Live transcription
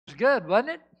good, wasn't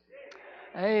it?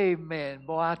 Amen.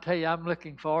 Boy, I tell you, I'm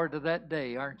looking forward to that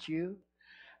day, aren't you?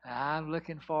 I'm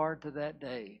looking forward to that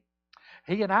day.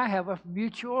 He and I have a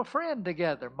mutual friend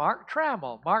together, Mark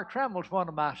Trammell. Mark Trammell's one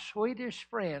of my sweetest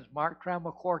friends. Mark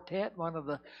Trammell Quartet, one of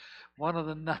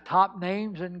the top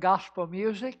names in gospel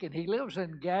music, and he lives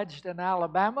in Gadsden,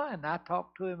 Alabama, and I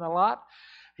talk to him a lot.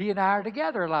 He and I are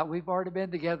together a lot. We've already been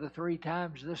together 3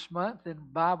 times this month in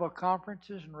Bible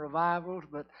conferences and revivals,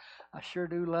 but I sure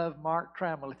do love Mark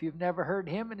Trammell. If you've never heard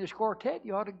him and his quartet,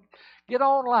 you ought to get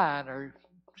online or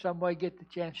some way get the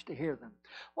chance to hear them.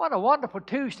 What a wonderful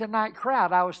Tuesday night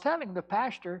crowd. I was telling the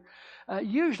pastor,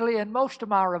 usually in most of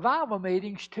my revival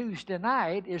meetings, Tuesday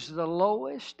night is the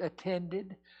lowest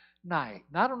attended night.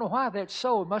 And I don't know why that's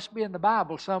so. It must be in the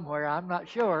Bible somewhere. I'm not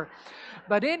sure.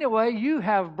 But anyway, you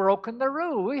have broken the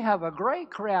rule. We have a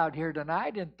great crowd here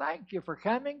tonight, and thank you for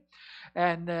coming.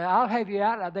 And I'll have you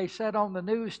out. They said on the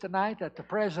news tonight that the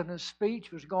president's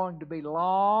speech was going to be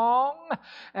long,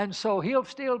 and so he'll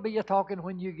still be talking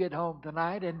when you get home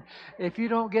tonight. And if you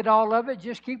don't get all of it,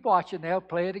 just keep watching. They'll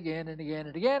play it again and again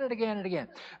and again and again and again.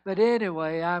 But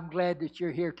anyway, I'm glad that you're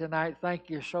here tonight.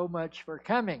 Thank you so much for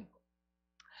coming.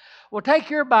 Well, take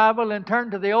your Bible and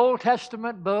turn to the Old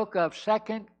Testament book of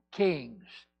 2 Kings.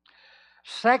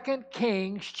 2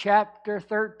 Kings chapter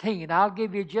 13. I'll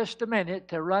give you just a minute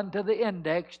to run to the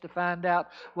index to find out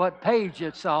what page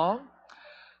it's on.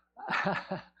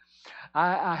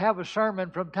 I have a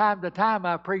sermon from time to time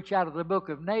I preach out of the book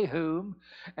of Nahum,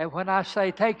 and when I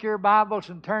say take your Bibles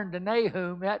and turn to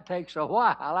Nahum, that takes a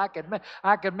while.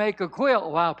 I could make a quilt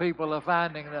while people are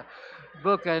finding the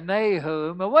book of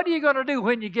Nahum. But what are you going to do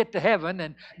when you get to heaven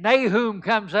and Nahum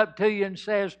comes up to you and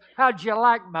says, "How'd you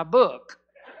like my book?"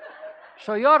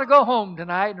 So you ought to go home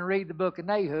tonight and read the book of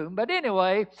Nahum. But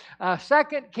anyway,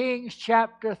 2 Kings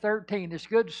chapter 13. It's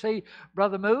good to see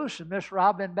Brother Moose and Miss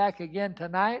Robin back again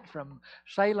tonight from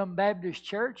Salem Baptist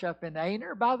Church up in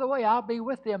Aner. By the way, I'll be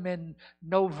with them in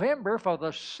November for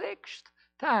the 6th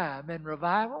time in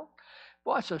revival.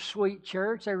 Boy, it's a sweet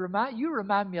church. You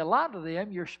remind me a lot of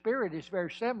them. Your spirit is very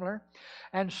similar.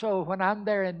 And so when I'm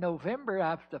there in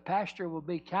November, the pastor will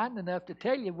be kind enough to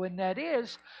tell you when that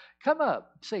is. Come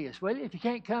up, see us, will you? If you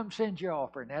can't come, send your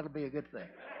offering. That'll be a good thing.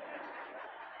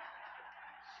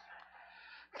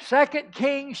 2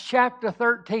 Kings chapter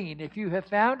 13. If you have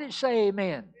found it, say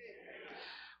amen.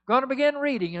 We're going to begin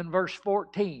reading in verse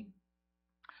 14.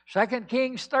 2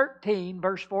 Kings 13,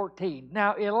 verse 14.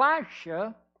 Now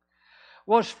Elisha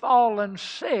was fallen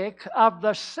sick of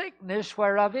the sickness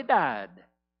whereof he died.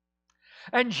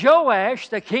 And Joash,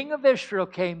 the king of Israel,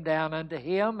 came down unto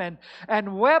him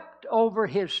and wept over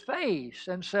his face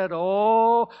and said,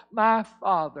 "Oh, my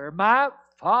father,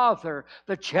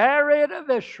 the chariot of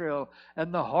Israel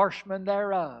and the horsemen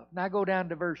thereof." Now go down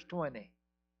to verse 20.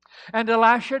 And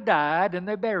Elisha died, and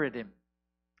they buried him.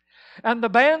 And the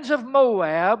bands of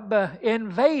Moab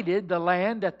invaded the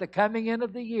land at the coming in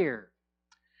of the year.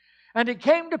 And it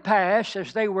came to pass,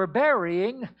 as they were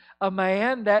burying a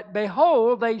man, that,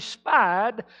 behold, they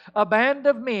spied a band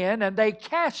of men, and they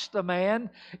cast the man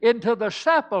into the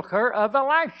sepulchre of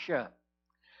Elisha.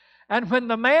 And when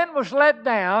the man was let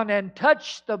down and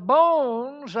touched the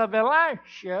bones of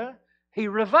Elisha, he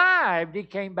revived. He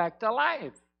came back to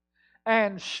life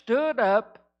and stood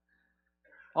up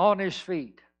on his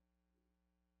feet.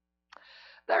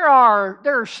 There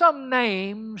are some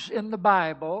names in the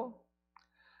Bible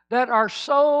that are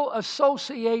so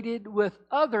associated with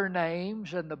other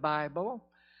names in the Bible,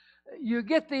 you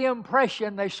get the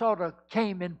impression they sort of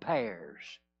came in pairs.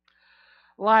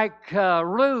 Like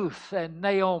Ruth and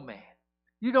Naomi.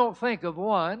 You don't think of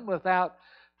one without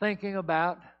thinking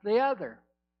about the other.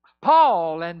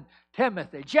 Paul and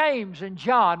Timothy, James and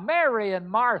John, Mary and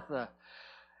Martha.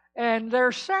 And there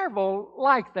are several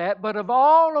like that, but of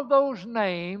all of those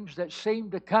names that seem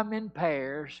to come in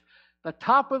pairs, the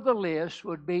top of the list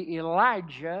would be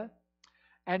Elijah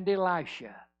and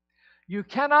Elisha. You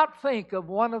cannot think of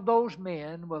one of those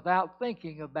men without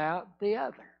thinking about the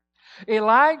other.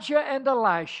 Elijah and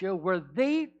Elisha were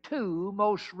the two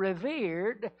most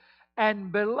revered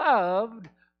and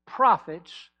beloved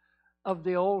prophets of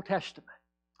the Old Testament.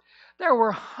 There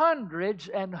were hundreds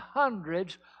and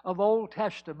hundreds of Old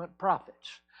Testament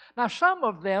prophets. Now, some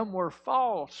of them were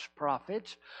false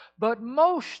prophets, but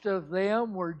most of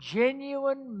them were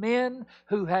genuine men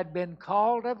who had been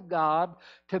called of God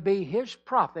to be His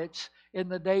prophets in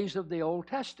the days of the Old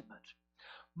Testament.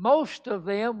 Most of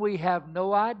them, we have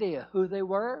no idea who they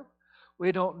were.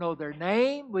 We don't know their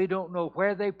name. We don't know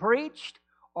where they preached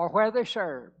or where they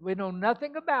served. We know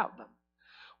nothing about them.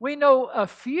 We know a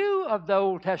few of the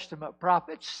Old Testament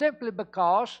prophets simply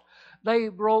because They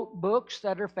wrote books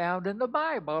that are found in the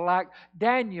Bible, like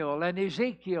Daniel and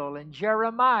Ezekiel and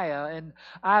Jeremiah and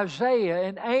Isaiah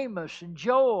and Amos and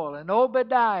Joel and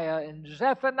Obadiah and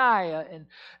Zephaniah and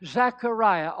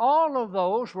Zechariah. All of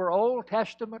those were Old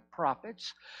Testament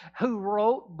prophets who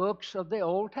wrote books of the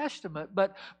Old Testament.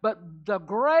 But the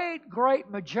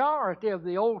great majority of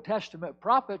the Old Testament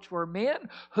prophets were men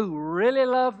who really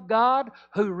loved God,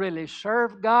 who really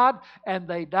served God, and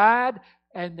they died,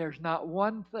 and there's not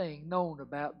one thing known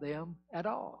about them at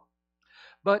all.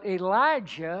 But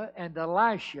Elijah and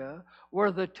Elisha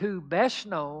were the two best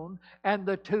known and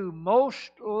the two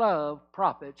most loved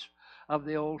prophets of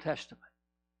the Old Testament.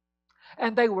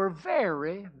 And they were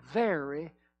very,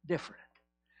 very different.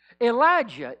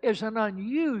 Elijah is an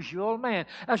unusual man.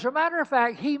 As a matter of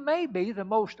fact, he may be the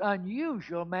most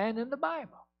unusual man in the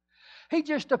Bible. He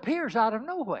just appears out of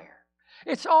nowhere.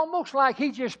 It's almost like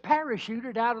he just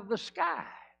parachuted out of the sky.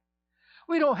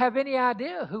 We don't have any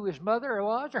idea who his mother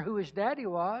was or who his daddy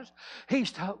was.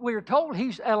 We're told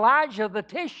he's Elijah the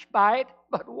Tishbite,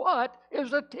 but what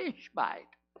is a Tishbite?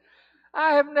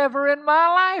 I have never in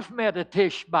my life met a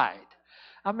Tishbite.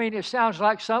 I mean, it sounds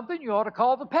like something you ought to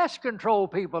call the pest control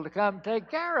people to come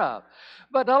take care of.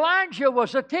 But Elijah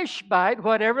was a Tishbite,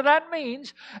 whatever that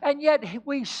means, and yet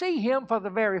we see him for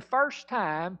the very first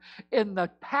time in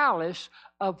the palace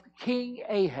of King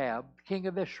Ahab, king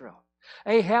of Israel.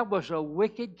 Ahab was a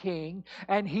wicked king,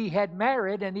 and he had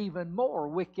married an even more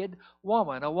wicked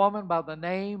woman, a woman by the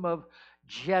name of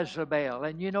Jezebel.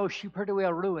 And you know, she pretty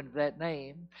well ruined that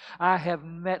name. I have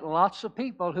met lots of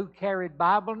people who carried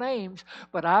Bible names,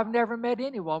 but I've never met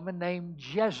any woman named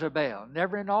Jezebel.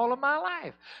 Never in all of my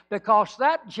life. Because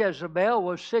that Jezebel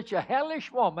was such a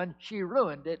hellish woman, she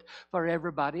ruined it for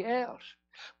everybody else.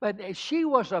 But she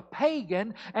was a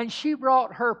pagan, and she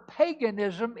brought her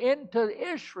paganism into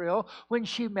Israel when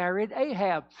she married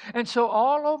Ahab. And so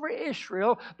all over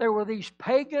Israel, there were these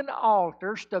pagan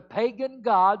altars to pagan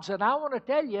gods. And I want to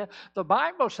tell you, the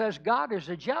Bible says God is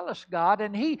a jealous God,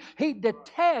 and He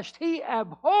detests, He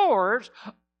abhors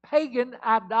pagan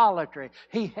idolatry.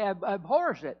 He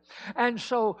abhors it. And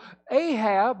so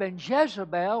Ahab and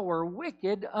Jezebel were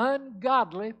wicked,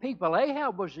 ungodly people.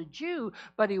 Ahab was a Jew,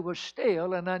 but he was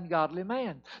still an ungodly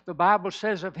man. The Bible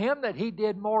says of him that he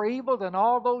did more evil than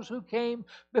all those who came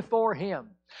before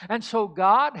him. And so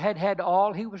God had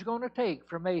all He was going to take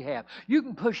from Ahab. You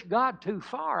can push God too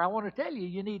far. I want to tell you,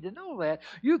 you need to know that.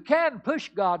 You can push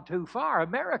God too far.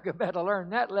 America better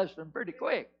learn that lesson pretty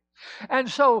quick. And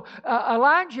so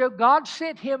Elijah, God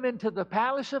sent him into the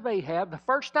palace of Ahab. The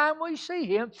first time we see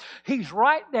him, he's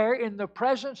right there in the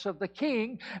presence of the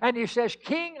king. And he says,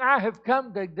 "King, I have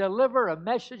come to deliver a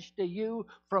message to you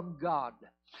from God."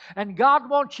 And God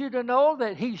wants you to know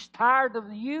that He's tired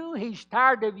of you. He's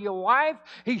tired of your wife.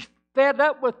 He's fed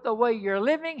up with the way you're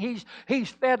living. He's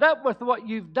fed up with what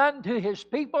you've done to His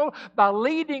people by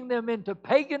leading them into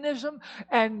paganism.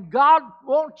 And God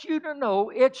wants you to know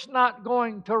it's not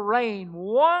going to rain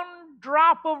one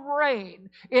drop of rain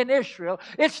in Israel.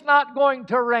 It's not going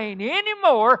to rain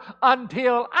anymore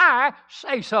until I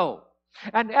say so.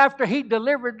 And after He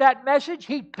delivered that message,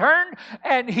 He turned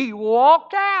and He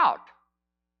walked out.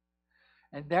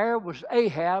 And there was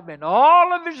Ahab in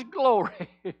all of his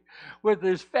glory with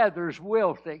his feathers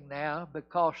wilting now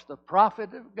because the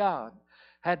prophet of God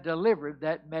had delivered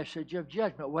that message of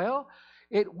judgment. Well,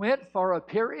 it went for a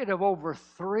period of over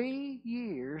 3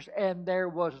 years, and there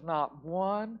was not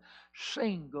one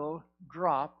single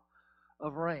drop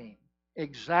of rain.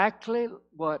 Exactly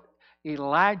what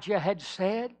Elijah had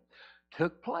said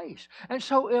took place. And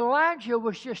so Elijah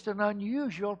was just an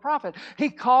unusual prophet. He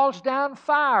calls down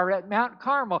fire at Mount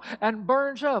Carmel and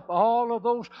burns up all of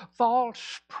those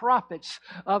false prophets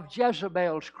of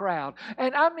Jezebel's crowd.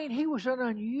 And I mean, he was an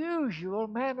unusual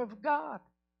man of God.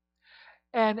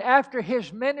 And after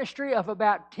his ministry of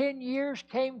about 10 years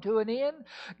came to an end,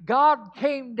 God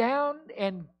came down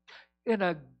and in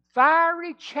a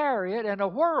fiery chariot and a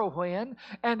whirlwind,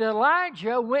 and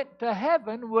Elijah went to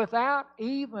heaven without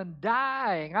even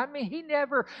dying. I mean, he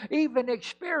never even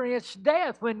experienced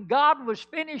death. When God was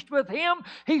finished with him,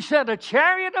 He sent a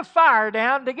chariot of fire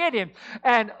down to get him,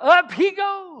 and up he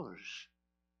goes.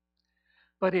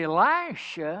 But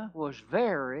Elisha was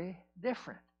very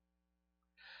different.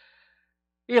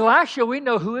 Elisha, we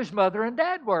know who his mother and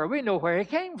dad were. We know where he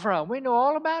came from. We know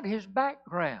all about his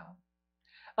background.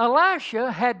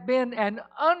 Elisha had been an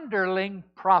underling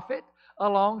prophet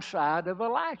alongside of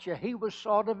Elijah. He was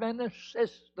sort of an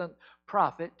assistant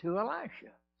prophet to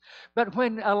Elisha. But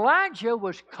when Elijah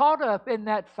was caught up in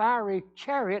that fiery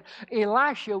chariot,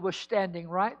 Elisha was standing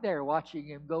right there watching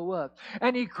him go up.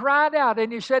 And he cried out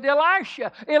and he said,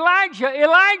 Elisha, Elijah,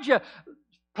 Elijah,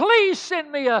 please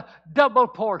send me a double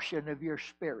portion of your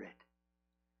spirit.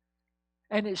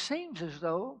 And it seems as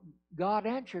though God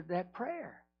answered that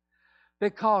prayer,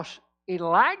 because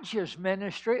Elijah's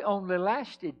ministry only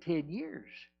lasted 10 years.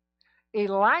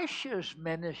 Elisha's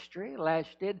ministry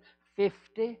lasted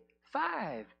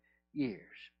 55 years.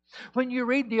 When you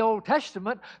read the Old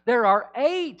Testament, there are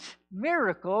 8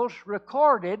 miracles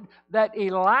recorded that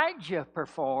Elijah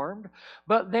performed,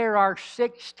 but there are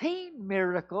 16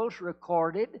 miracles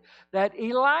recorded that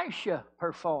Elisha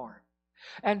performed.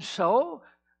 And so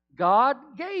God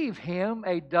gave him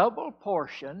a double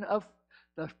portion of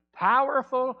the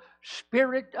powerful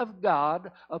Spirit of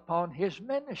God upon his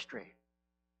ministry.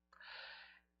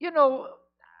 You know,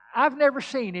 I've never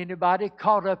seen anybody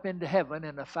caught up into heaven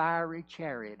in a fiery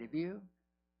chariot. Have you?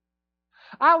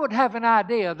 I would have an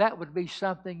idea that would be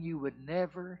something you would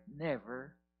never,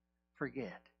 never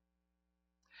forget.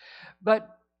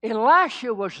 But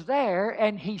Elisha was there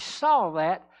and he saw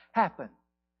that happen.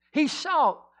 He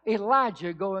saw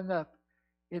Elijah going up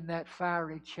in that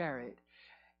fiery chariot.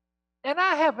 And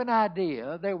I have an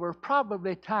idea there were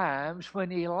probably times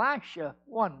when Elisha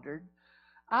wondered,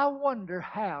 I wonder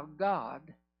how God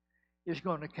is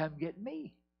going to come get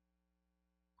me.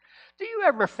 Do you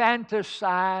ever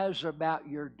fantasize about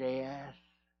your death?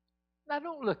 Now,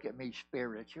 don't look at me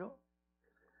spiritual.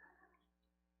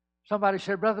 Somebody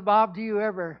said, Brother Bob, do you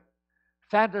ever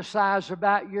fantasize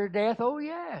about your death? Oh,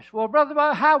 yes. Well, Brother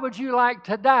Bob, how would you like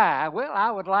to die? Well,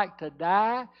 I would like to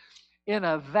die in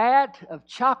a vat of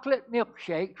chocolate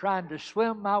milkshake trying to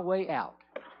swim my way out.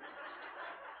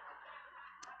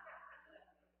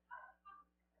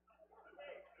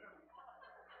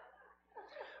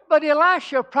 But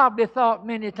Elisha probably thought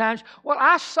many times, well,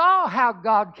 I saw how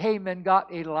God came and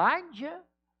got Elijah.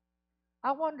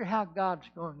 I wonder how God's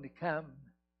going to come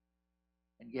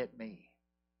and get me.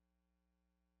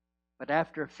 But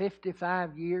after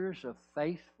 55 years of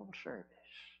faithful service,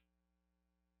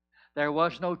 there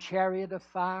was no chariot of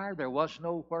fire, there was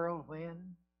no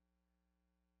whirlwind.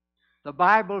 The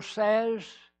Bible says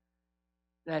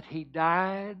that he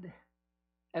died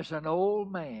as an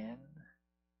old man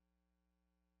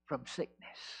from sickness.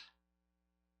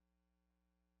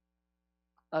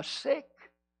 A sick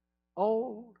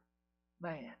old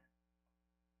man.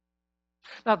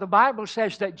 Now the Bible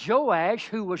says that Joash,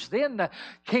 who was then the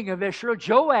king of Israel,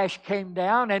 Joash came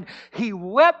down and he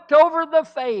wept over the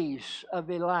face of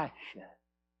Elisha.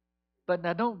 But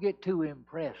now don't get too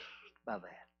impressed by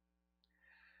that.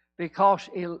 Because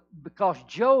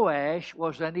Joash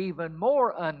was an even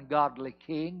more ungodly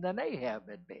king than Ahab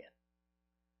had been.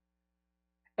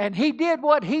 And he did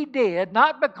what he did,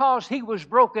 not because he was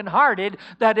brokenhearted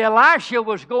that Elisha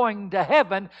was going to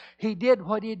heaven. He did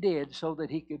what he did so that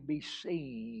he could be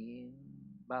seen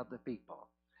by the people.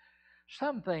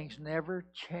 Some things never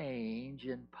change,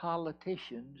 and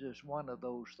politicians is one of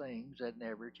those things that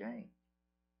never change.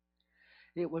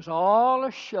 It was all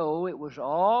a show. It was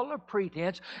all a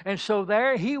pretense. And so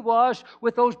there he was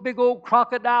with those big old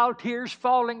crocodile tears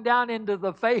falling down into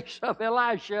the face of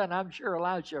Elisha. And I'm sure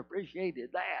Elisha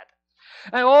appreciated that.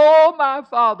 And oh my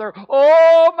father,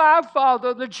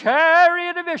 the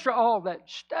chariot of Israel, all that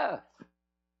stuff.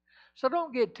 So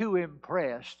don't get too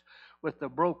impressed with the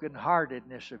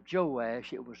brokenheartedness of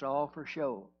Joash. It was all for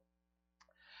show.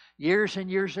 Years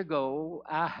and years ago,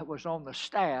 I was on the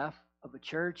staff of a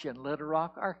church in Little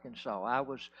Rock, Arkansas.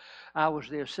 I was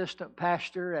the assistant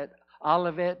pastor at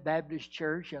Olivet Baptist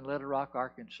Church in Little Rock,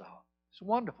 Arkansas. It's a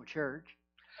wonderful church.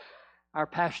 Our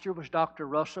pastor was Dr.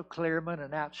 Russell Clearman,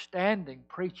 an outstanding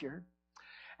preacher.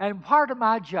 And part of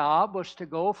my job was to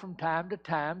go from time to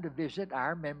time to visit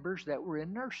our members that were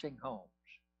in nursing homes.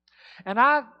 And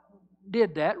I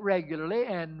did that regularly,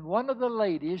 and one of the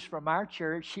ladies from our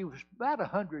church, she was about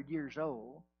 100 years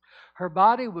old. Her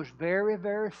body was very,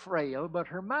 very frail, but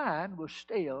her mind was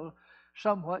still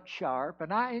somewhat sharp,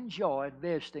 and I enjoyed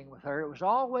visiting with her. It was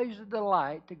always a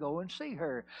delight to go and see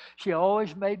her. She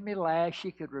always made me laugh.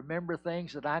 She could remember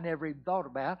things that I never even thought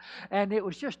about, and it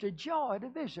was just a joy to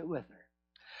visit with her.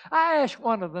 I asked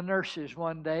one of the nurses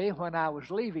one day when I was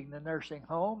leaving the nursing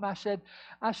home, I said,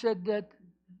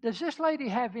 does this lady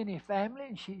have any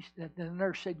family? And the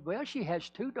nurse said, well, she has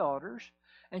 2 daughters,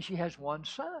 and she has 1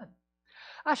 son.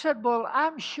 I said, well,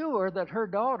 I'm sure that her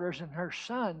daughters and her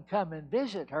son come and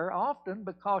visit her often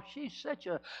because she's such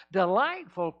a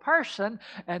delightful person.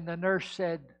 And the nurse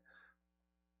said,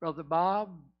 Brother Bob,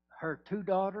 her 2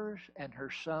 daughters and her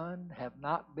son have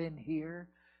not been here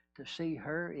to see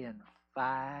her in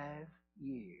 5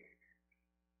 years.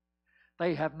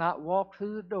 They have not walked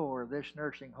through the door of this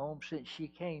nursing home since she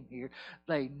came here.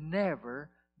 They never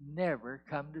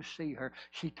come to see her.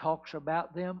 She talks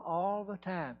about them all the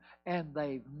time, and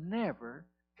they've never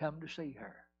come to see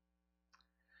her.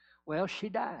 Well, she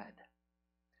died.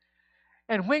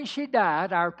 And when she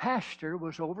died, our pastor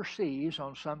was overseas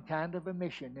on some kind of a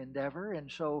mission endeavor,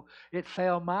 and so it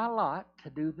fell my lot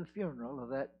to do the funeral of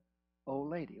that old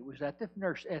lady. It was at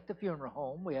the funeral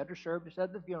home. We had her service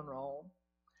at the funeral home.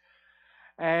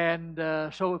 And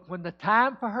so when the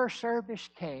time for her service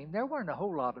came, there weren't a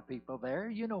whole lot of people there.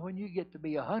 You know, when you get to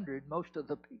be 100, most of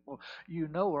the people you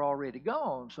know are already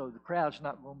gone, so the crowd's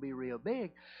not going to be real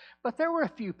big. But there were a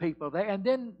few people there. And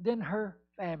then her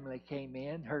family came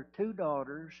in, her 2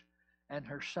 daughters and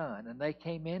her son. And they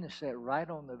came in and sat right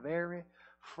on the very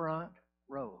front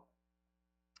row.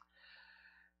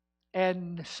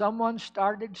 And someone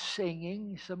started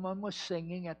singing. Someone was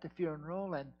singing at the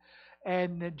funeral,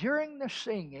 and during the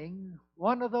singing,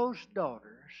 one of those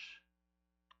daughters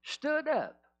stood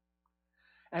up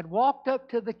and walked up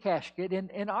to the casket.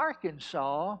 In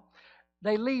Arkansas,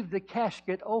 they leave the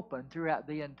casket open throughout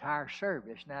the entire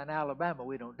service. Now, in Alabama,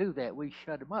 we don't do that. We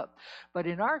shut them up. But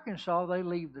in Arkansas, they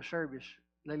leave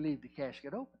the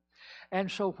casket open. And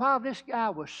so while this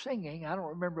guy was singing, I don't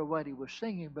remember what he was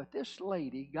singing, but this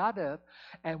lady got up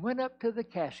and went up to the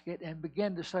casket and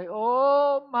began to say,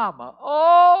 "Oh, Mama,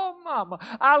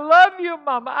 I love you,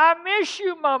 Mama, I miss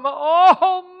you, Mama,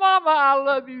 oh, Mama, I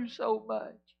love you so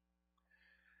much."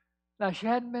 Now, she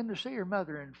hadn't been to see her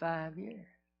mother in 5 years.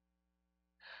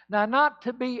 Now, not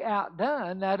to be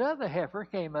outdone, that other heifer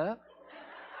came up.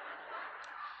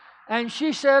 And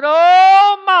she said,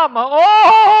 "Oh, Mama,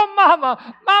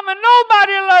 Mama,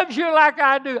 nobody loves you like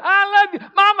I do. I love you.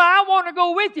 Mama, I want to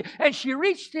go with you." And she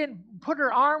reached in, put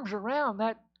her arms around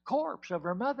that corpse of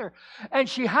her mother, and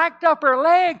she hiked up her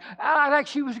leg like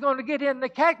she was going to get in the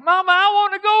casket. "Mama, I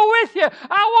want to go with you.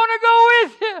 I want to go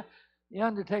with you." The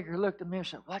undertaker looked at me and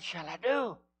said, "What shall I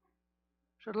do?"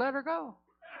 I said, "Let her go."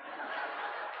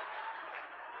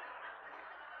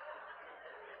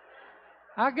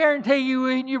 I guarantee you,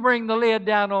 when you bring the lid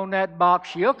down on that box,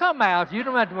 she'll come out. You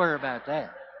don't have to worry about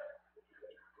that.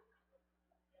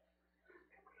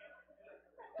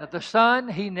 But the son,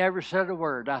 he never said a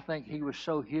word. I think he was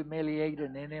so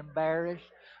humiliated and embarrassed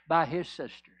by his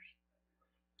sisters.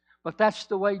 But that's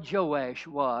the way Joash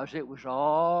was. It was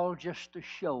all just a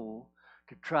show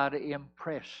to try to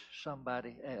impress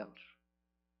somebody else.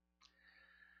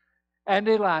 And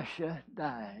Elisha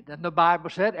died. And the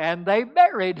Bible said, and they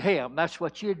buried him. That's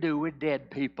what you do with dead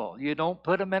people. You don't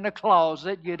put them in a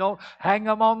closet. You don't hang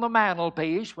them on the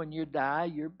mantelpiece. When you die,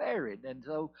 you're buried. And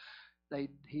so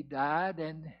he died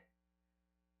and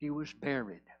he was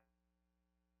buried.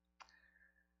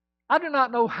 I do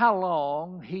not know how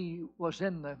long he was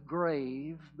in the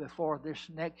grave before this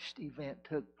next event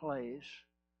took place.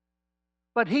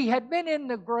 But he had been in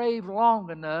the grave long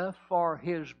enough for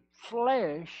his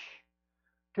flesh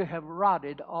to have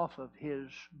rotted off of his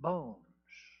bones.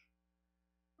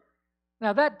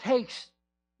 Now that takes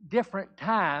different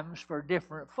times for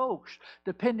different folks,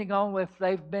 depending on if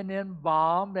they've been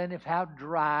embalmed and if how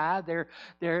dry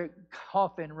their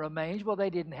coffin remains. Well,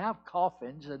 they didn't have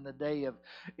coffins in the day of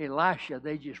Elisha.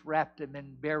 They just wrapped them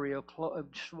in burial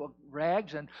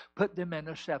rags and put them in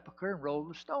a sepulcher and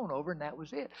rolled the stone over, and that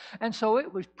was it. And so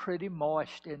it was pretty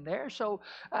moist in there. So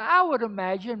I would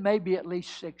imagine maybe at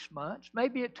least 6 months.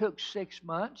 Maybe it took 6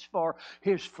 months for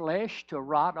his flesh to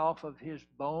rot off of his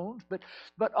bones.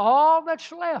 But all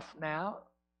that's left now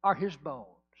are his bones.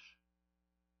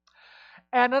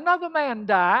 And another man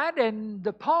died, and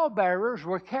the pallbearers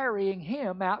were carrying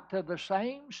him out to the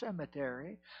same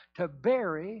cemetery to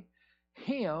bury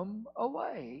him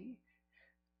away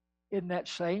in that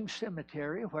same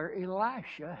cemetery where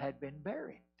Elisha had been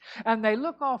buried. And they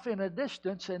look off in a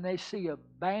distance and they see a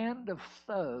band of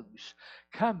thugs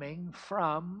coming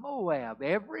from Moab.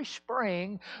 Every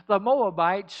spring, the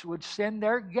Moabites would send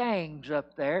their gangs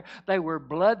up there. They were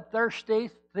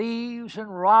bloodthirsty thieves and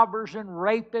robbers and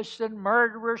rapists and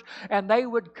murderers, and they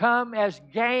would come as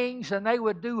gangs and they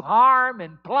would do harm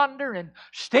and plunder and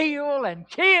steal and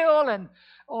kill, and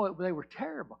they were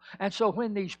terrible. And so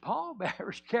when these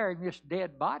pallbearers carrying this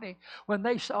dead body, when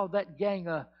they saw that gang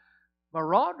of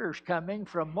marauders coming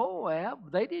from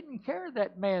Moab, they didn't carry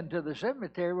that man to the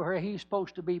cemetery where he's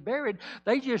supposed to be buried.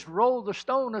 They just rolled the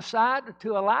stone aside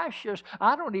to Elisha's.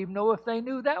 I don't even know if they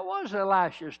knew that was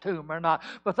Elisha's tomb or not,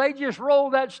 but they just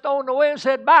rolled that stone away and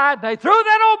said bye. They threw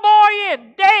that old boy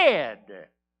in dead.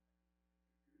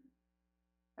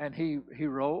 And he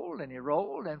rolled and he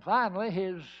rolled, and finally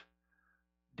his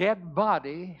dead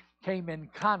body came in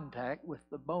contact with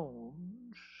the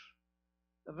bones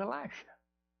of Elisha.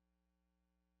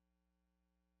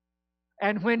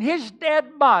 And when his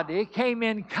dead body came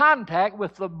in contact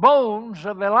with the bones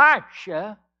of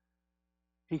Elisha,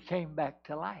 he came back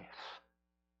to life.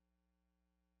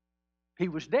 He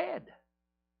was dead.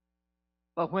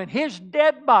 But when his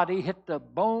dead body hit the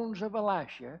bones of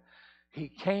Elisha, he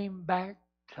came back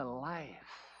to life.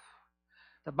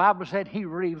 The Bible said he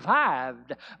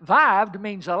revived. Vived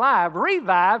means alive.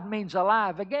 Revived means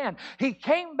alive again. He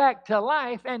came back to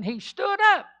life and he stood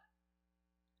up.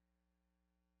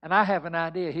 And I have an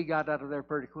idea he got out of there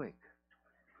pretty quick.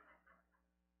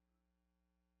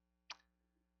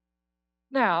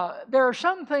 Now, there are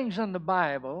some things in the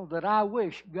Bible that I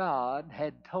wish God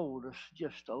had told us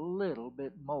just a little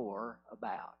bit more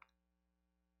about.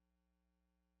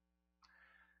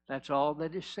 That's all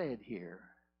that is said here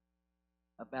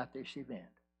about this event.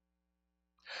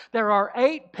 There are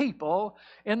 8 people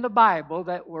in the Bible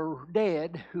that were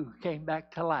dead who came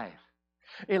back to life.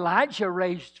 Elijah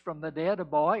raised from the dead a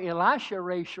boy. Elisha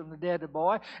raised from the dead a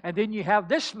boy. And then you have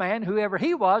this man, whoever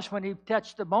he was, when he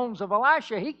touched the bones of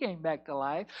Elisha, he came back to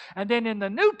life. And then in the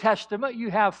New Testament, you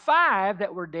have 5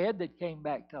 that were dead that came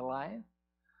back to life.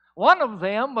 One of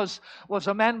them was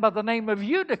a man by the name of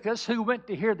Eutychus who went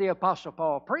to hear the Apostle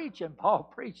Paul preach. And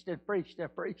Paul preached and preached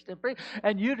and preached and preached.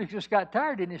 And Eutychus got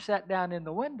tired and he sat down in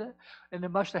the window. And they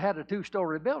must have had a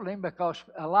 2-story building because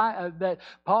that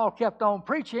Paul kept on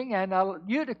preaching. And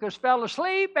Eutychus fell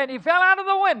asleep and he fell out of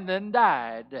the window and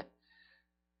died.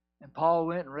 And Paul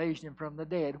went and raised him from the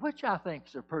dead, which I think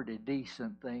is a pretty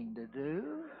decent thing to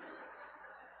do.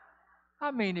 I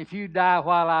mean, if you die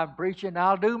while I'm preaching,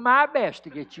 I'll do my best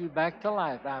to get you back to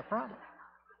life, I promise.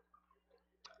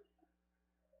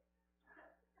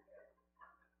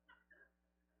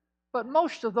 But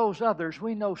most of those others,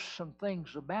 we know some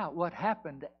things about what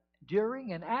happened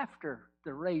during and after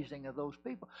the raising of those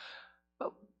people.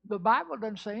 But the Bible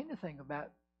doesn't say anything about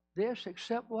this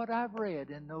except what I've read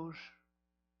in those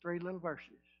 3 little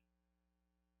verses.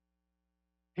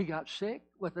 He got sick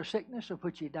with a sickness of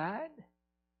which he died.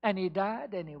 And he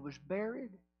died and he was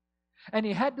buried. And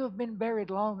he had to have been buried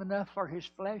long enough for his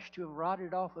flesh to have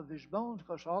rotted off of his bones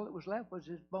because all that was left was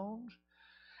his bones.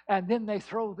 And then they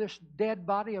throw this dead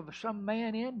body of some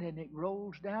man in and it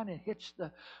rolls down and hits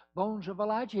the bones of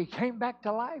Elijah. He came back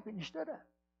to life and he stood up.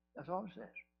 That's all it says.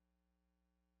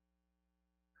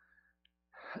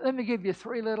 Let me give you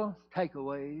 3 little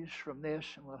takeaways from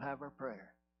this and we'll have our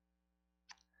prayer.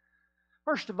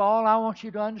 First of all, I want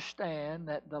you to understand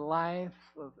that the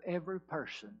life of every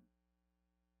person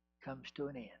comes to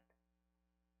an end.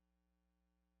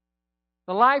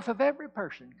 The life of every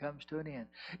person comes to an end.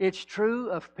 It's true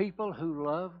of people who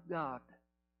love God,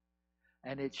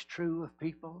 and it's true of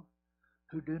people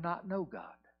who do not know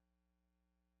God.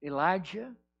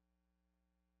 Elijah,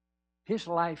 his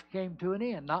life came to an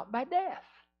end, not by death.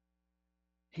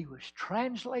 He was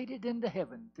translated into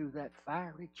heaven through that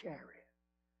fiery chariot.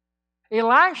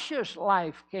 Elisha's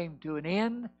life came to an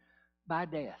end by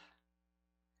death.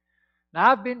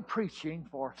 Now, I've been preaching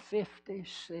for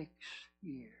 56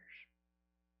 years.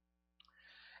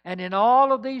 And in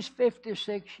all of these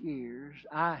 56 years,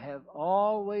 I have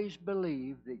always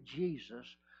believed that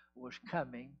Jesus was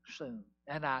coming soon.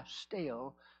 And I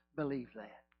still believe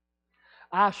that.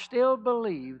 I still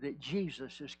believe that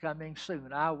Jesus is coming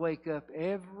soon. I wake up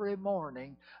every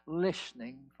morning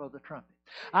listening for the trumpet.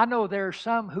 I know there are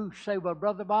some who say, well,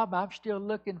 Brother Bob, I'm still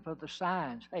looking for the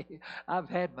signs. Hey, I've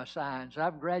had my signs.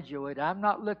 I've graduated. I'm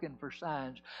not looking for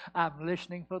signs. I'm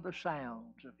listening for the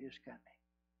sounds of His coming.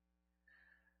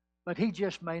 But He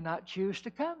just may not choose to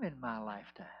come in my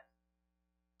lifetime.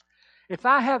 If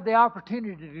I have the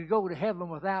opportunity to go to heaven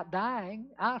without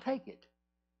dying, I'll take it.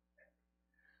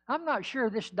 I'm not sure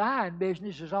this dying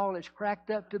business is all it's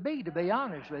cracked up to be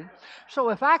honest with you. So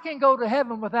if I can go to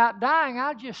heaven without dying,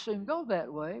 I'll just soon go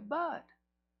that way. But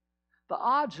the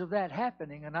odds of that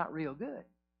happening are not real good.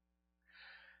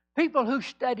 People who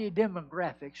study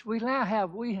demographics, we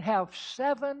have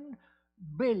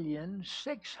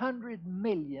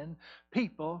 7,600,000,000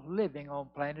 people living on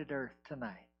planet Earth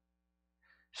tonight.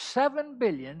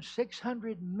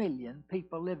 7,600,000,000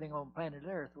 people living on planet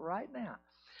Earth right now.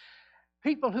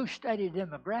 People who study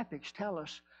demographics tell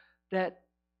us that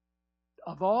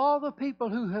of all the people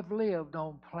who have lived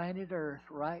on planet Earth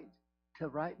right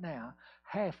now,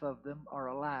 half of them are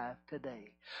alive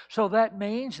today. So that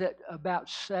means that about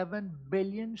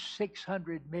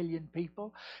 7,600,000,000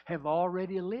 people have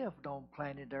already lived on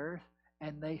planet Earth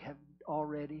and they have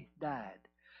already died.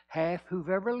 Half who've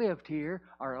ever lived here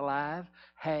are alive,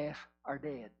 half are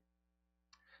dead.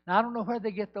 Now, I don't know where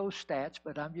they get those stats,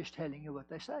 but I'm just telling you what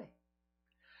they say.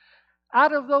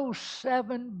 Out of those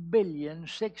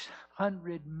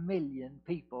 7,600,000,000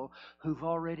 people who've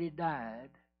already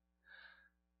died,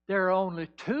 there are only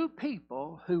 2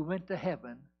 people who went to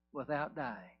heaven without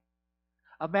dying.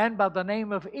 A man by the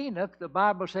name of Enoch, the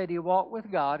Bible said he walked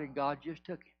with God and God just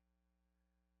took him.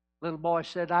 Little boy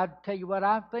said, "I'd tell you what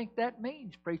I think that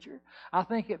means, preacher. I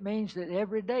think it means that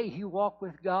every day he walked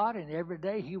with God and every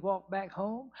day he walked back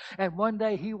home. And one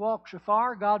day he walked so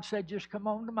far, God said, just come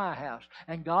on to my house.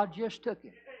 And God just took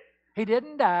him. He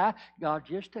didn't die, God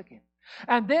just took him."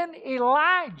 And then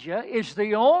Elijah is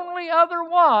the only other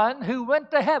one who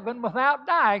went to heaven without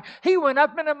dying. He went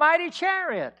up in a mighty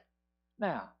chariot.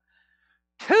 Now,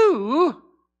 two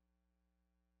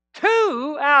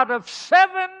out of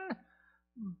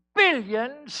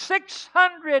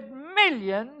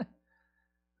 7,600,000,000,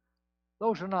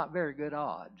 those are not very good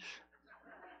odds.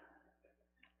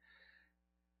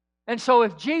 And so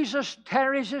if Jesus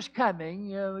tarries his coming,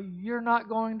 you're not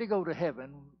going to go to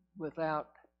heaven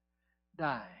without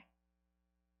dying.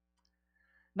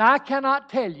 Now, I cannot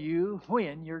tell you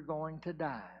when you're going to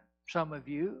die. Some of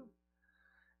you,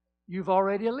 you've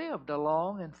already lived a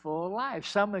long and full life.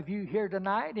 Some of you here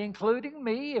tonight, including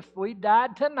me, if we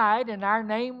died tonight and our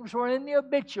names were in the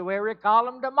obituary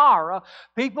column tomorrow,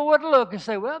 people would look and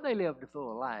say, well, they lived a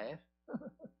full life.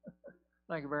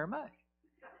 Thank you very much.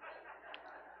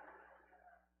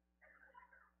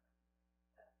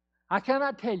 I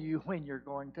cannot tell you when you're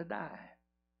going to die.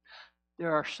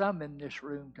 There are some in this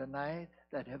room tonight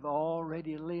that have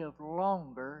already lived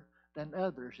longer than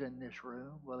others in this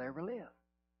room will ever live.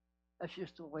 That's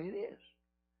just the way it is.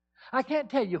 I can't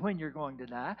tell you when you're going to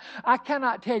die. I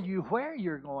cannot tell you where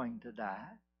you're going to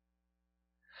die.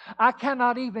 I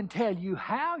cannot even tell you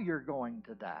how you're going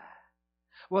to die.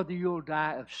 Whether you'll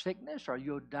die of sickness, or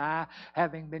you'll die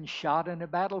having been shot in a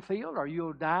battlefield, or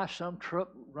you'll die some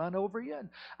truck run over you.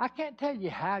 I can't tell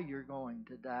you how you're going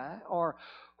to die, or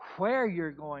where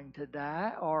you're going to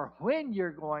die, or when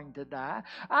you're going to die.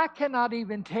 I cannot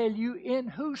even tell you in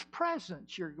whose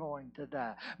presence you're going to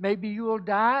die. Maybe you'll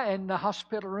die and the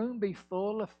hospital room be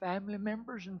full of family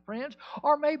members and friends,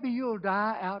 or maybe you'll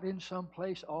die out in some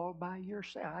place all by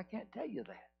yourself. I can't tell you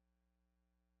that.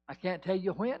 I can't tell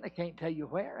you when, I can't tell you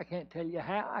where, I can't tell you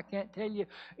how, I can't tell you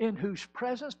in whose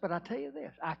presence, but I tell you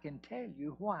this, I can tell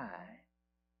you why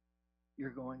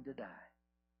you're going to die.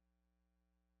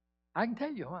 I can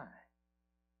tell you why.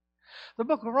 The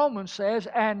book of Romans says,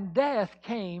 and death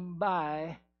came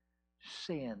by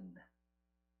sin.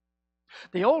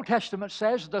 The Old Testament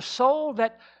says, the soul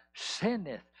that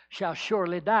sinneth shall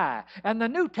surely die. And the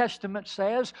New Testament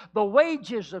says, the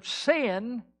wages of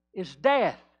sin is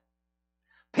death.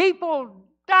 People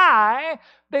die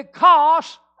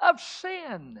because of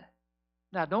sin.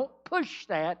 Now, don't push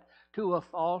that to a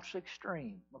false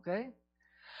extreme, okay?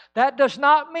 That does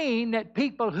not mean that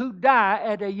people who die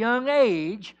at a young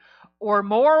age are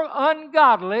more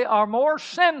ungodly or more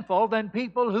sinful than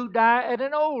people who die at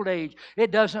an old age.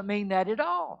 It doesn't mean that at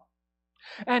all.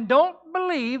 And don't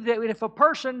believe that if a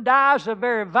person dies a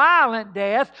very violent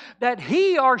death, that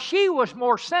he or she was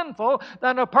more sinful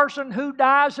than a person who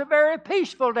dies a very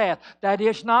peaceful death. That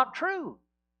is not true.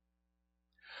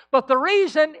 But the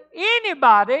reason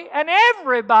anybody and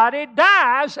everybody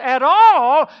dies at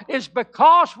all is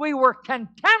because we were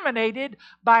contaminated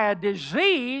by a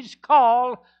disease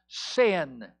called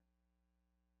sin.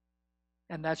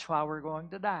 And that's why we're going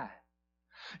to die.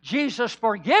 Jesus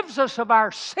forgives us of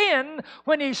our sin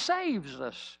when He saves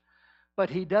us, but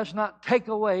He does not take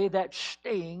away that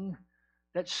sting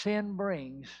that sin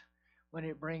brings when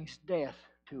it brings death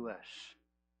to us.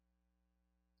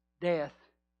 Death,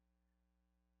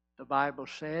 the Bible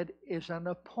said, is an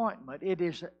appointment. It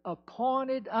is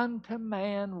appointed unto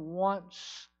man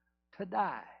once to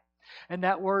die. And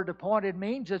that word appointed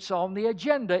means it's on the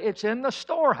agenda. It's in the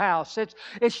storehouse.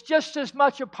 It's just as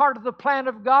much a part of the plan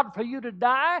of God for you to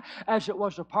die as it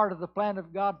was a part of the plan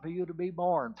of God for you to be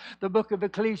born. The book of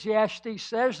Ecclesiastes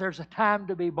says there's a time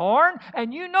to be born,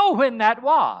 and you know when that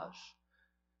was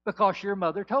because your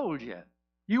mother told you.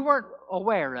 You weren't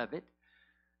aware of it.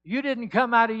 You didn't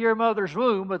come out of your mother's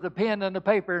womb with a pen and a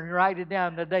paper and write it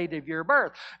down the date of your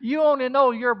birth. You only know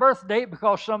your birth date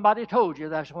because somebody told you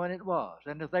that's when it was.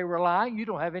 And if they were lying, you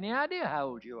don't have any idea how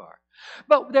old you are.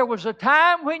 But there was a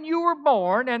time when you were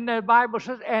born, and the Bible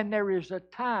says, and there is a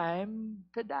time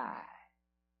to die.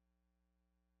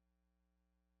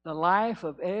 The life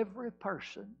of every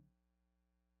person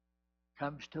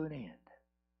comes to an end.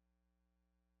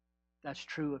 That's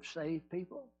true of saved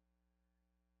people.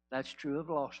 That's true of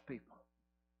lost people.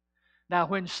 Now,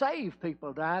 when saved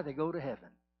people die, they go to heaven.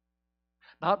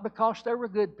 Not because they were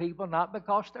good people, not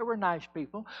because they were nice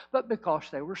people, but because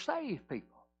they were saved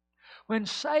people. When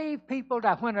saved people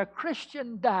die, when a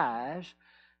Christian dies,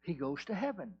 he goes to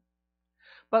heaven.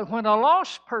 But when a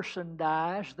lost person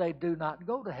dies, they do not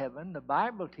go to heaven. The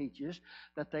Bible teaches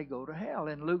that they go to hell.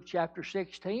 In Luke chapter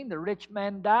 16, the rich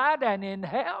man died, and in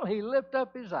hell he lifted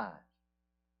up his eyes.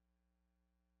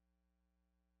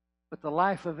 But the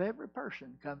life of every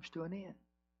person comes to an end.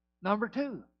 Number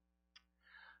 2,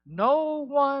 no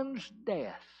one's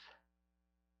death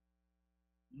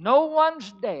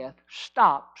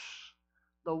stops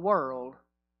the world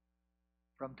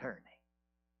from turning.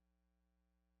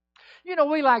 You know,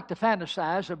 we like to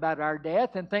fantasize about our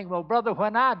death and think, well, brother,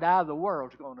 when I die, the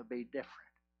world's going to be different.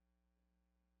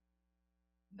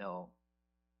 No.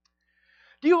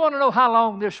 Do you want to know how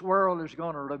long this world is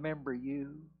going to remember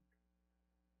you?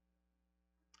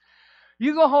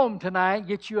 You go home tonight,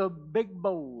 get you a big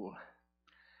bowl,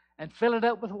 and fill it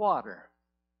up with water.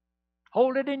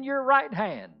 Hold it in your right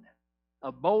hand,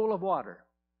 a bowl of water.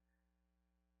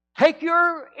 Take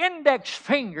your index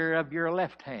finger of your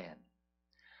left hand.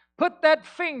 Put that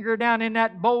finger down in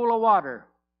that bowl of water.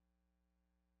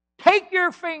 Take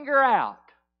your finger out.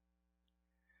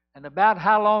 And about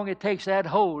how long it takes that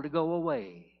hole to go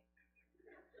away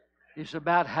is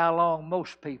about how long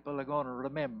most people are going to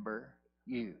remember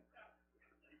you.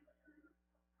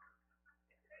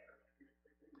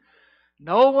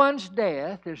 No one's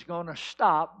death is going to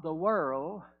stop the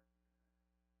world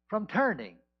from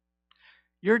turning.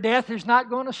 Your death is not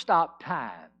going to stop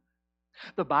time.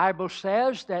 The Bible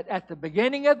says that at the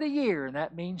beginning of the year, and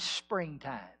that means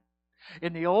springtime.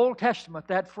 In the Old Testament,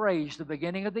 that phrase, the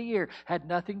beginning of the year, had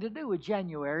nothing to do with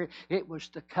January. It was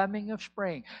the coming of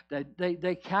spring.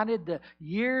 They counted the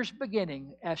year's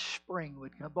beginning as spring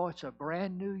would come. Boy, it's a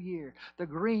brand new year. The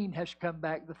green has come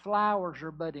back. The flowers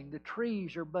are budding. The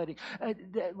trees are budding.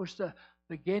 That was the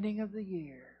beginning of the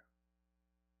year.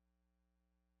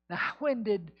 Now, when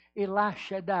did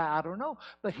Elisha die? I don't know,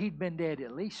 but he'd been dead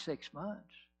at least 6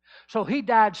 months. So he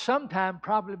died sometime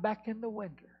probably back in the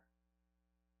winter.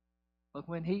 But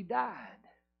when he died,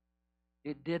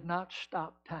 it did not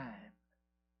stop time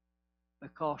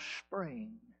because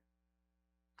spring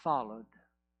followed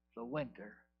the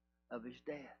winter of his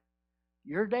death.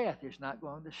 Your death is not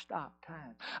going to stop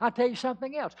time. I'll tell you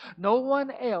something else. No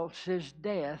one's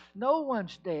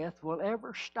death will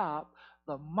ever stop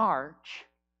the march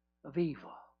of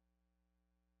evil.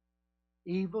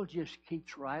 Evil just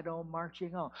keeps right on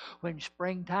marching on. When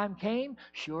springtime came,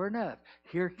 sure enough,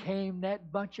 here came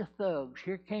that bunch of thugs.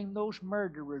 Here came those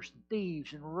murderers and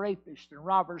thieves and rapists and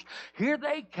robbers. Here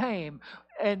they came,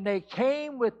 and they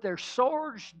came with their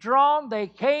swords drawn. They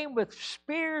came with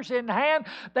spears in hand.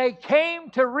 They came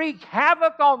to wreak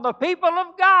havoc on the people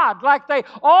of God like they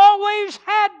always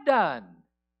had done.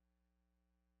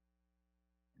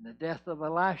 The death of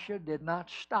Elisha did not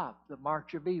stop the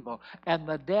march of evil. And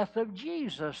the death of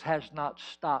Jesus has not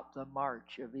stopped the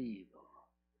march of evil.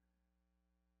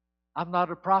 I'm not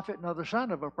a prophet nor the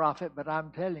son of a prophet, but I'm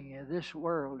telling you, this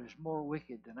world is more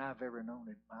wicked than I've ever known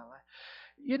in my life.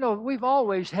 You know, we've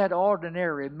always had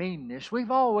ordinary meanness.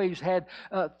 We've always had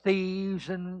thieves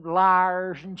and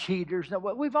liars and cheaters.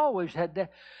 We've always had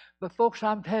that. But folks,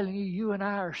 I'm telling you, you and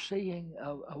I are seeing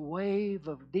a wave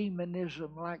of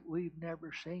demonism like we've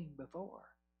never seen before.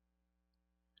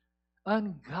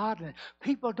 Ungodly.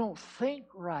 People don't think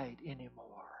right anymore.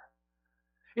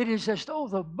 It is as though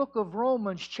the book of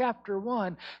Romans chapter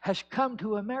 1 has come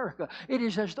to America. It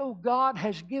is as though God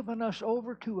has given us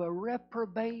over to a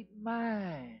reprobate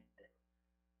mind.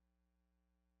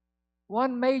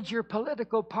 One major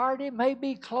political party may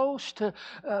be close to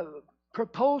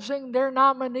proposing their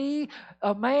nominee,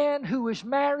 a man who is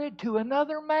married to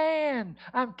another man.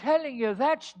 I'm telling you,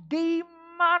 that's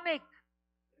demonic.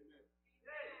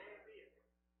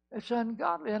 It's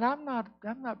ungodly. And I'm not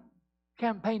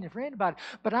campaigning for anybody,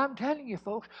 but I'm telling you,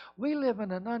 folks, we live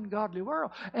in an ungodly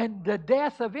world. And the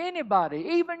death of anybody,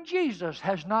 even Jesus,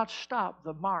 has not stopped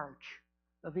the march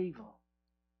of evil.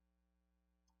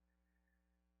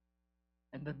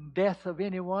 And the death of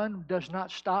anyone does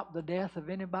not stop the death of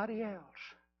anybody else.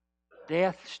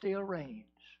 Death still reigns.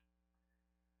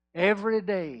 Every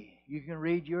day you can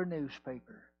read your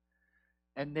newspaper,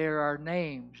 and there are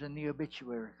names in the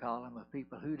obituary column of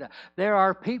people who died. There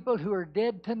are people who are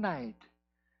dead tonight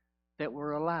that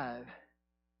were alive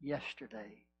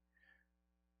yesterday.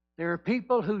 There are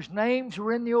people whose names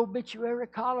were in the obituary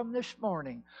column this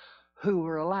morning who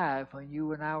were alive when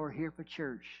you and I were here for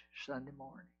church Sunday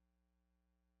morning.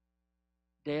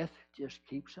 Death just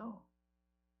keeps on.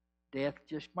 Death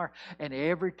just marks. And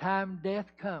every time death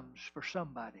comes for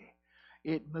somebody,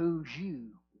 it moves you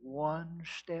one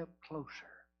step closer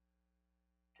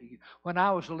to you. When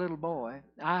I was a little boy,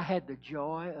 I had the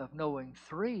joy of knowing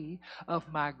 3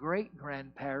 of my great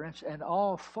grandparents and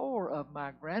all 4 of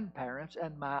my grandparents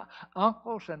and my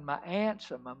uncles and my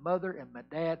aunts and my mother and my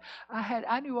dad. I had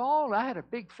a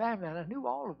big family and I knew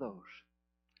all of those.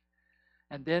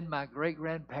 And then my great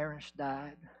grandparents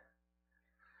died.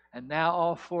 And now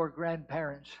all 4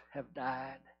 grandparents have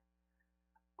died.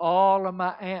 All of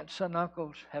my aunts and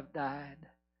uncles have died.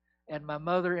 And my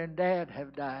mother and dad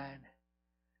have died.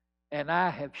 And I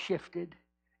have shifted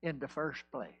into first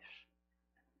place.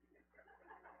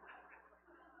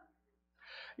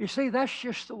 You see, that's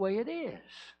just the way it is.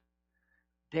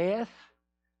 Death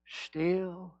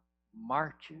still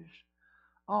marches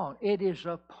on. It is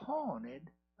appointed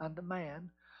unto man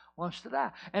once to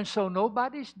die. And so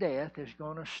nobody's death is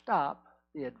going to stop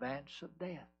the advance of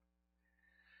death.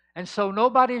 And so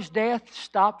nobody's death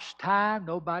stops time.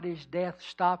 Nobody's death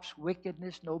stops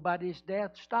wickedness. Nobody's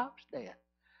death stops death.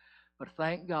 But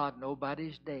thank God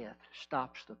nobody's death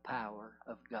stops the power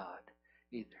of God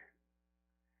either.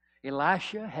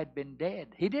 Elisha had been dead.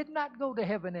 He did not go to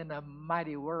heaven in a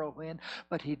mighty whirlwind,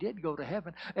 but he did go to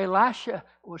heaven. Elisha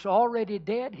was already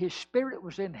dead. His spirit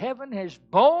was in heaven. His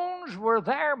bones were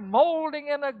there molding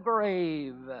in a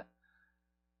grave.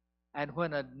 And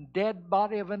when a dead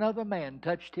body of another man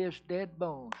touched his dead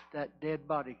bones, that dead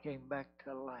body came back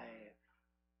to life.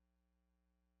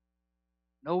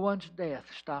 No one's death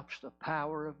stops the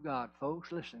power of God.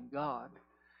 Folks, listen, God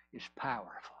is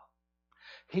powerful.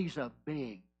 He's a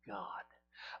big God.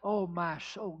 Oh, my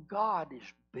soul, God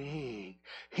is big.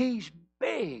 He's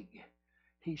big.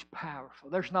 He's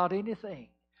powerful. There's not anything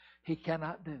He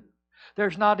cannot do.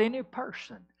 There's not any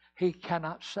person He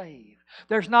cannot save.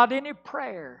 There's not any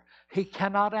prayer He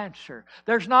cannot answer.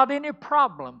 There's not any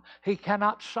problem He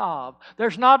cannot solve.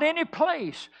 There's not any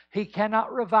place He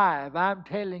cannot revive. I'm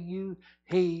telling you,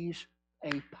 He's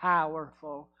a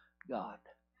powerful God.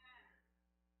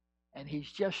 And He's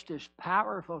just as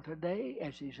powerful today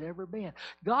as He's ever been.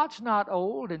 God's not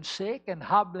old and sick and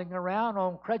hobbling around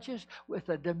on crutches with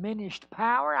a diminished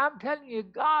power. I'm telling you,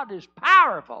 God is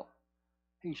powerful.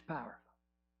 He's powerful.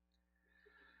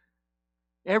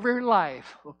 Every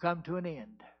life will come to an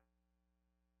end.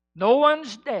 No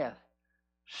one's death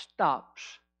stops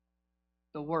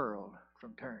the world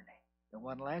from turning. And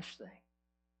one last thing.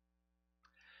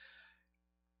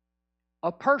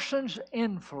 A person's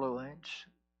influence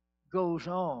goes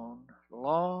on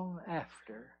long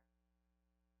after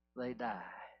they die.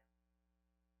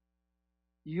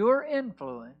 Your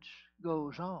influence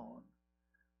goes on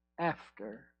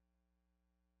after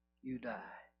you die.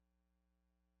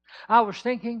 I was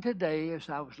thinking today as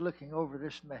I was looking over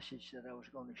this message that I was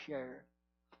going to share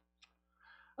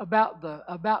about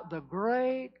the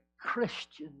great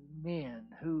Christian men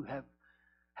who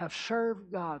have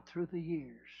served God through the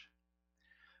years.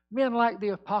 Men like the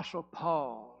Apostle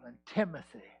Paul and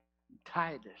Timothy and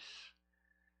Titus.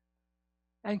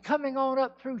 And coming on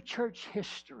up through church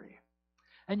history.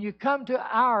 And you come to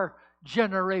our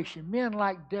generation, men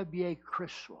like W.A.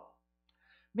 Criswell.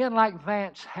 Men like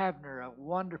Vance Havner, a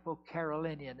wonderful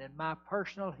Carolinian and my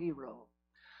personal hero.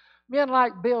 Men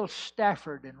like Bill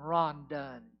Stafford and Ron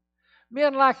Dunn.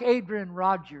 Men like Adrian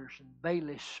Rogers and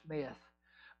Bailey Smith.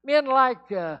 Men like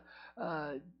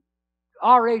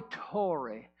R.A.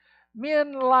 Torrey.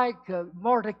 Men like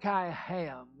Mordecai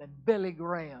Ham and Billy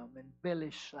Graham and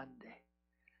Billy Sunday.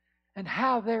 And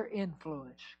how their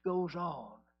influence goes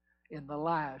on in the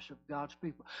lives of God's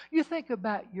people. You think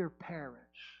about your parents.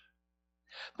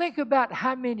 Think about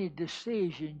how many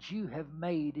decisions you have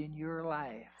made in your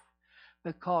life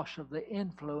because of the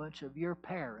influence of your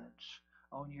parents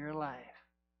on your life.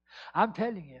 I'm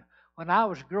telling you, when I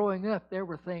was growing up, there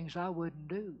were things I wouldn't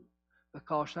do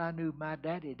because I knew my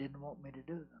daddy didn't want me to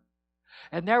do them.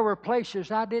 And there were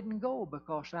places I didn't go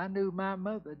because I knew my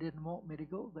mother didn't want me to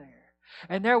go there.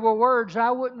 And there were words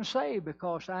I wouldn't say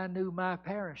because I knew my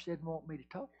parents didn't want me to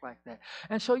talk like that.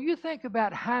 And so you think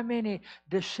about how many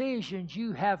decisions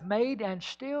you have made and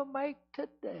still make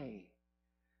today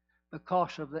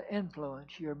because of the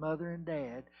influence your mother and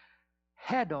dad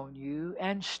had on you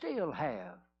and still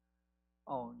have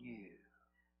on you.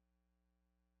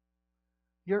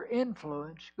 Your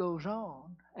influence goes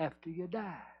on after you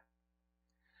die.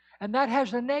 And that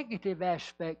has a negative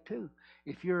aspect too.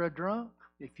 If you're a drunk,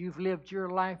 if you've lived your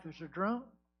life as a drunk,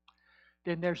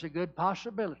 then there's a good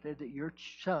possibility that your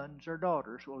sons or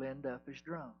daughters will end up as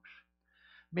drunks.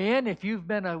 Men, if you've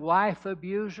been a wife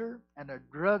abuser and a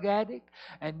drug addict,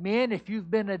 and men, if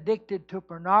you've been addicted to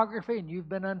pornography and you've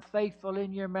been unfaithful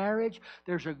in your marriage,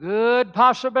 there's a good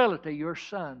possibility your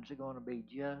sons are going to be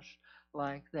just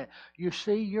like that. You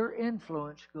see, your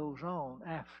influence goes on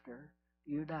after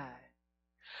you die.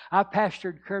 I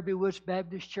pastored Kirby Woods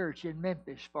Baptist Church in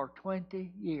Memphis for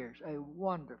 20 years, a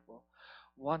wonderful,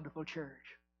 wonderful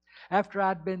church. After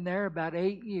I'd been there about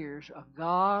 8 years, a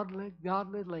godly,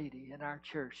 godly lady in our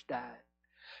church died.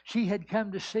 She had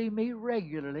come to see me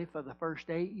regularly for the first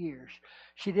 8 years.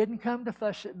 She didn't come to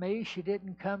fuss at me. She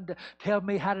didn't come to tell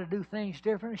me how to do things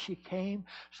different. She came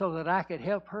so that I could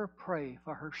help her pray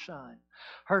for her son.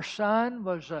 Her son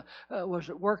was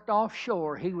worked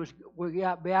offshore. He would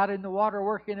be out in the water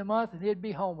working a month, and he'd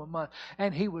be home a month.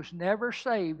 And he was never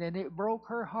saved, and it broke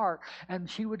her heart. And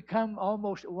she would come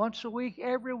almost once a week,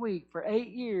 every week for 8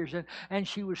 years, and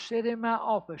she would sit in my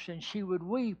office, and she would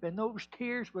weep, and those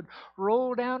tears would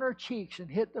roll down her cheeks and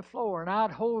hit the floor. And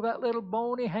I'd hold that little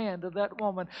bony hand of that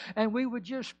woman, and we would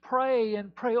just pray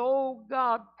and pray, oh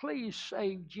God, please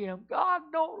save Jim. God,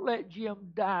 don't let Jim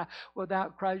die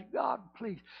without Christ. God,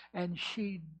 please. And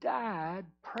she died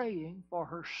praying for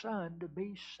her son to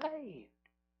be saved.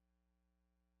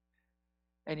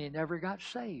 And he never got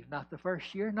saved. Not the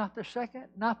first year, not the second,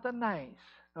 not the ninth,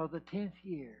 nor the 10th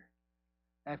year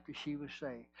after she was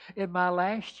saved. In my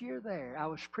last year there, I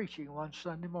was preaching one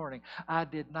Sunday morning.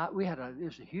 It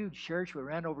was a huge church. We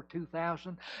ran over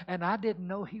 2,000, and I didn't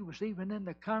know he was even in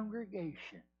the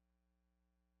congregation.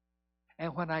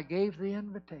 And when I gave the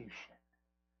invitation,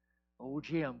 old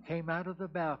Jim came out of the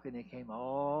balcony, came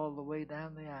all the way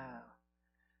down the aisle,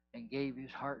 and gave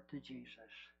his heart to Jesus.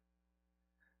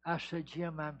 I said,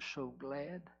 Jim, I'm so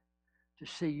glad to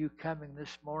see you coming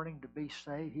this morning to be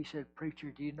saved. He said,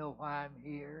 preacher, do you know why I'm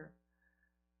here?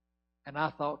 And I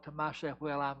thought to myself,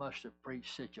 well, I must have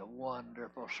preached such a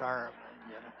wonderful sermon.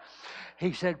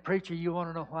 He said, preacher, you want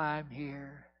to know why I'm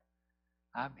here?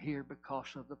 I'm here because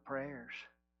of the prayers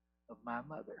of my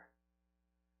mother.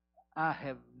 I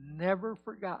have never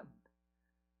forgotten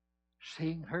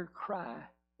seeing her cry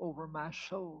over my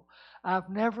soul. I've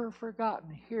never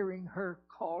forgotten hearing her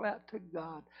call out to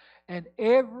God. And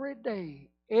every day,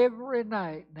 every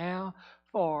night now,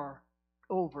 for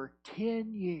over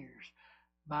 10 years,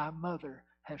 my mother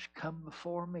has come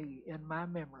before me in my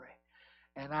memory.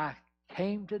 And I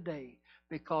came today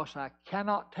because I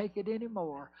cannot take it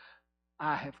anymore.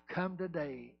 I have come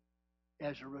today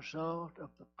as a result of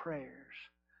the prayers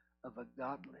of a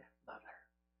godly mother.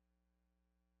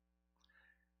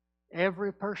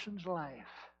 Every person's life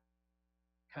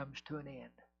comes to an end.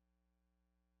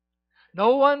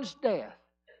 No one's death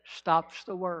stops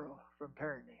the world from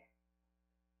turning.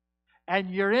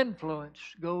 And your influence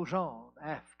goes on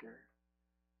after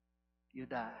you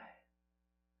die.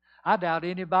 I doubt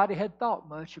anybody had thought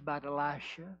much about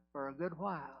Elisha for a good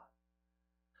while.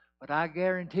 But I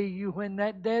guarantee you, when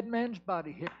that dead man's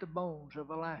body hit the bones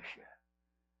of Elisha,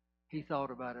 he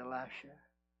thought about Elisha.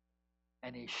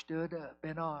 And he stood up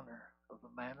in honor of the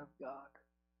man of God.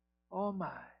 Oh my.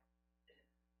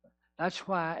 That's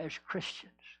why as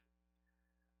Christians,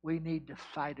 we need to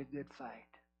fight a good fight.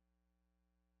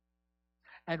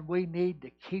 And we need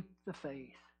to keep the faith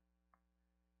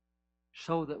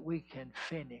so that we can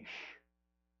finish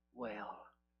well.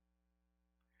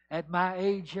 At my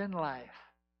age in life,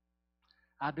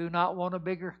 I do not want a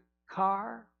bigger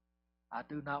car. I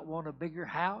do not want a bigger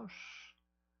house.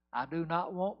 I do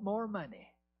not want more money.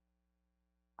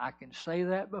 I can say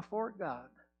that before God.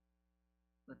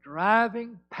 The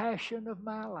driving passion of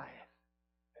my life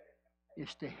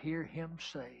is to hear Him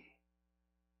say,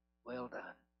 well done.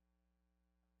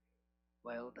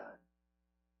 Well done.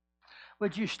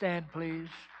 Would you stand, please?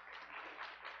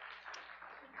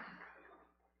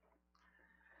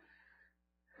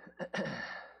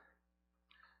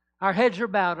 Our heads are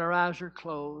bowed, our eyes are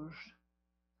closed.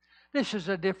 This is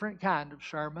a different kind of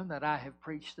sermon that I have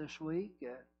preached this week.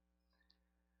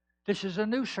 This is a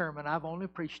new sermon. I've only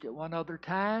preached it one other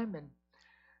time,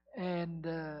 and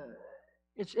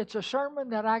it's a sermon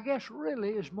that I guess really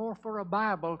is more for a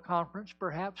Bible conference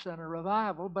perhaps than a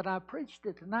revival, but I preached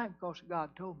it tonight because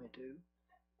God told me to.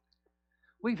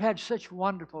 We've had such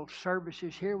wonderful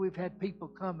services here. We've had people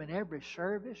come in every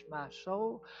service. My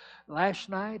soul, last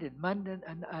night and Monday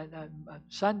and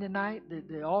Sunday night,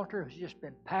 the altar has just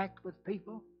been packed with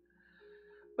people.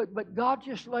 But God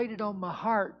just laid it on my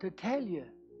heart to tell you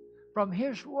from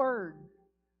His Word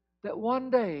that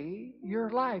one day your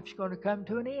life's going to come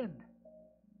to an end.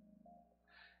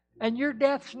 And your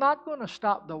death's not going to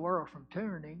stop the world from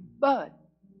turning, but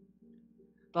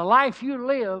the life you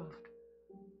lived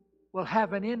will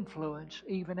have an influence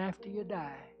even after you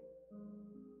die.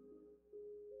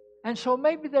 And so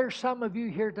maybe there's some of you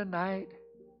here tonight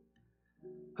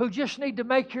who just need to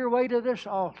make your way to this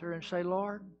altar and say,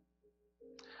 Lord,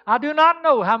 I do not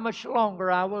know how much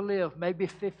longer I will live. Maybe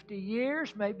 50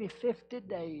 years, maybe 50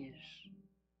 days.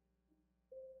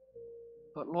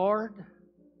 But Lord,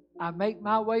 I make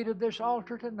my way to this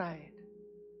altar tonight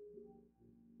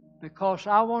because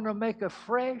I want to make a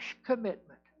fresh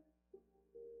commitment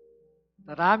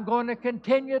that I'm going to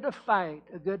continue to fight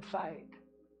a good fight.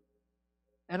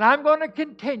 And I'm going to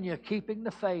continue keeping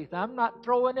the faith. I'm not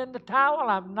throwing in the towel.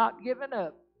 I'm not giving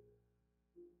up.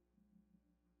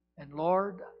 And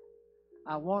Lord,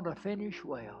 I want to finish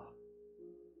well.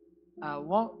 I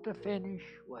want to finish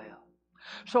well.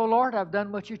 So Lord, I've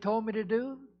done what you told me to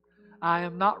do. I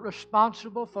am not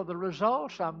responsible for the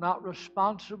results. I'm not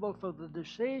responsible for the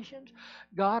decisions.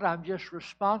 God, I'm just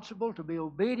responsible to be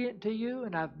obedient to you,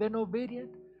 and I've been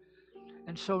obedient.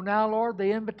 And so now, Lord,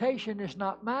 the invitation is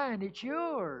not mine, it's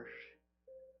yours.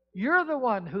 You're the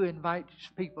one who invites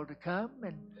people to come.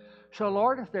 And so,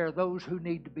 Lord, if there are those who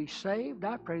need to be saved,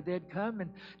 I pray they'd come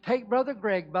and take Brother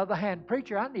Greg by the hand.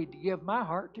 Preacher, I need to give my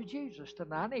heart to Jesus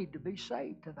tonight. I need to be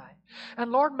saved tonight.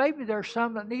 And Lord, maybe there's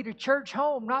some that need a church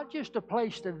home, not just a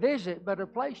place to visit, but a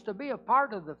place to be a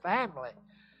part of the family.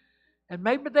 And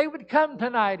maybe they would come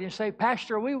tonight and say,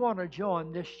 Pastor, we want to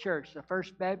join this church, the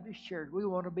First Baptist Church. We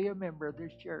want to be a member of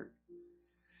this church.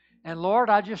 And Lord,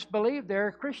 I just believe there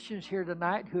are Christians here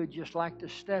tonight who would just like to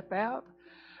step out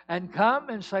and come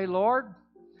and say, Lord,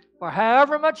 for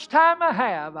however much time I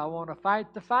have, I want to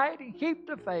fight the fight and keep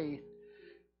the faith.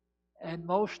 And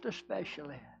most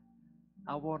especially,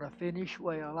 I want to finish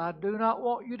well. I do not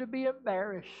want you to be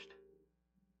embarrassed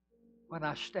when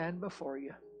I stand before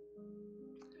you.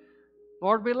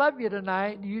 Lord, we love you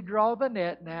tonight. You draw the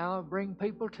net now and bring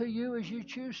people to you as you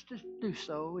choose to do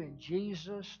so. In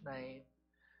Jesus' name,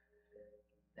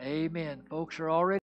 amen. Folks are already